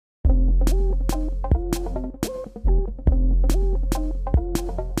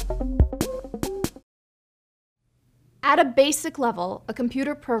At a basic level, a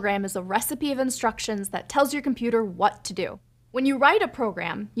computer program is a recipe of instructions that tells your computer what to do. When you write a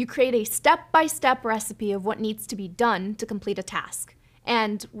program, you create a step-by-step recipe of what needs to be done to complete a task.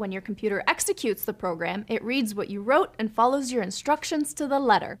 And when your computer executes the program, it reads what you wrote and follows your instructions to the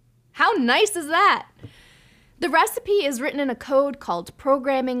letter. How nice is that? The recipe is written in a code called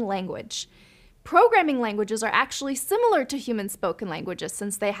programming language. Programming languages are actually similar to human spoken languages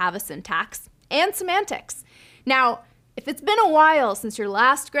since they have a syntax and semantics. Now, if it's been a while since your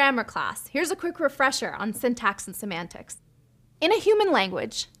last grammar class, here's a quick refresher on syntax and semantics. In a human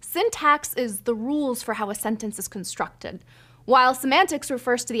language, syntax is the rules for how a sentence is constructed, while semantics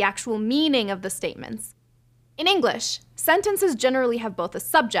refers to the actual meaning of the statements. In English, sentences generally have both a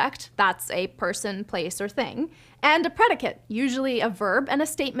subject, that's a person, place, or thing, and a predicate, usually a verb, and a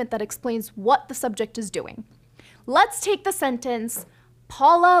statement that explains what the subject is doing. Let's take the sentence,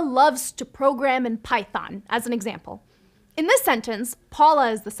 Paula loves to program in Python, as an example. In this sentence,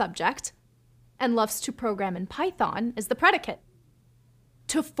 Paula is the subject, and loves to program in Python is the predicate.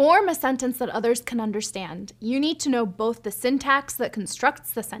 To form a sentence that others can understand, you need to know both the syntax that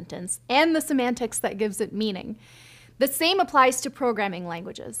constructs the sentence and the semantics that gives it meaning. The same applies to programming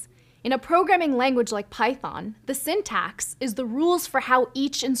languages. In a programming language like Python, the syntax is the rules for how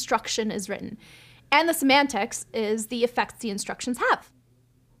each instruction is written, and the semantics is the effects the instructions have.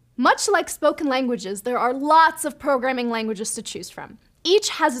 Much like spoken languages, there are lots of programming languages to choose from. Each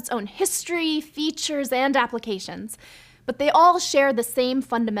has its own history, features, and applications, but they all share the same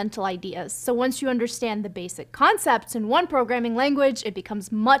fundamental ideas. So once you understand the basic concepts in one programming language, it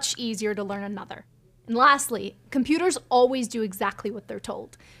becomes much easier to learn another. And lastly, computers always do exactly what they're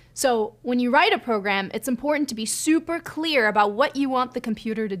told. So when you write a program, it's important to be super clear about what you want the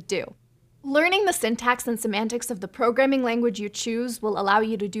computer to do. Learning the syntax and semantics of the programming language you choose will allow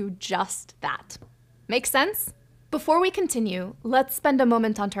you to do just that. Make sense? Before we continue, let's spend a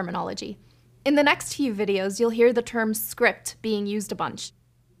moment on terminology. In the next few videos, you'll hear the term script being used a bunch.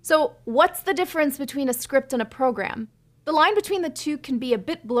 So what's the difference between a script and a program? The line between the two can be a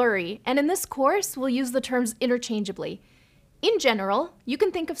bit blurry, and in this course, we'll use the terms interchangeably. In general, you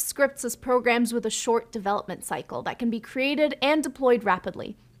can think of scripts as programs with a short development cycle that can be created and deployed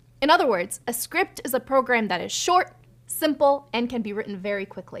rapidly. In other words, a script is a program that is short, simple, and can be written very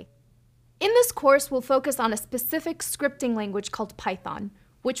quickly. In this course, we'll focus on a specific scripting language called Python,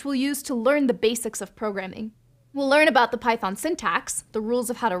 which we'll use to learn the basics of programming. We'll learn about the Python syntax, the rules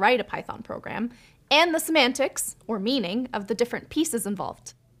of how to write a Python program, and the semantics, or meaning, of the different pieces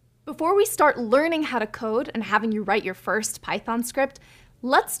involved. Before we start learning how to code and having you write your first Python script,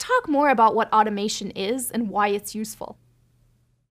 let's talk more about what automation is and why it's useful.